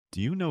Do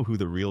you know who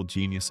the real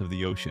genius of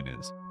the ocean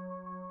is?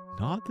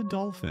 Not the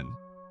dolphin,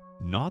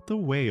 not the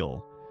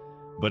whale,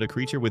 but a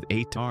creature with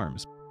 8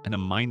 arms and a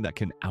mind that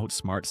can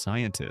outsmart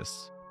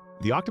scientists.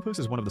 The octopus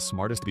is one of the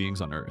smartest beings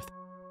on Earth.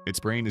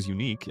 Its brain is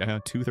unique.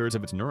 2/3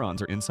 of its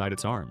neurons are inside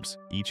its arms.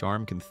 Each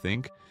arm can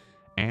think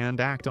and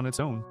act on its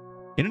own.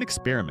 In an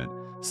experiment,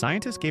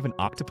 scientists gave an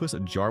octopus a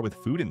jar with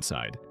food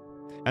inside.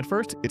 At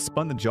first, it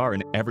spun the jar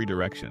in every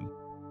direction,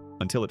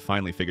 until it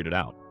finally figured it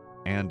out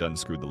and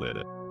unscrewed the lid.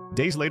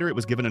 Days later, it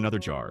was given another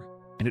jar,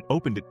 and it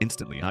opened it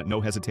instantly,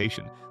 no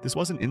hesitation. This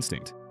wasn't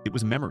instinct, it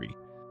was memory.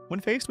 When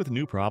faced with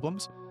new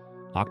problems,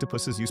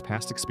 octopuses use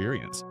past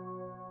experience.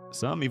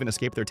 Some even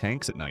escape their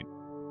tanks at night,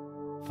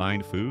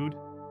 find food,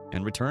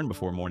 and return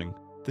before morning.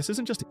 This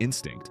isn't just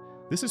instinct,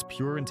 this is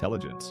pure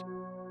intelligence.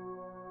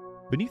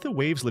 Beneath the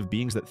waves live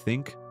beings that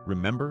think,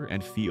 remember,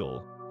 and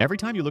feel. Every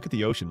time you look at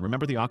the ocean,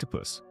 remember the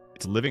octopus.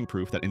 It's living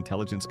proof that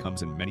intelligence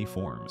comes in many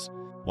forms.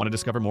 Want to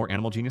discover more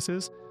animal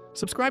geniuses?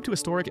 Subscribe to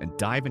Istorik and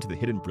dive into the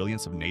hidden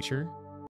brilliance of nature.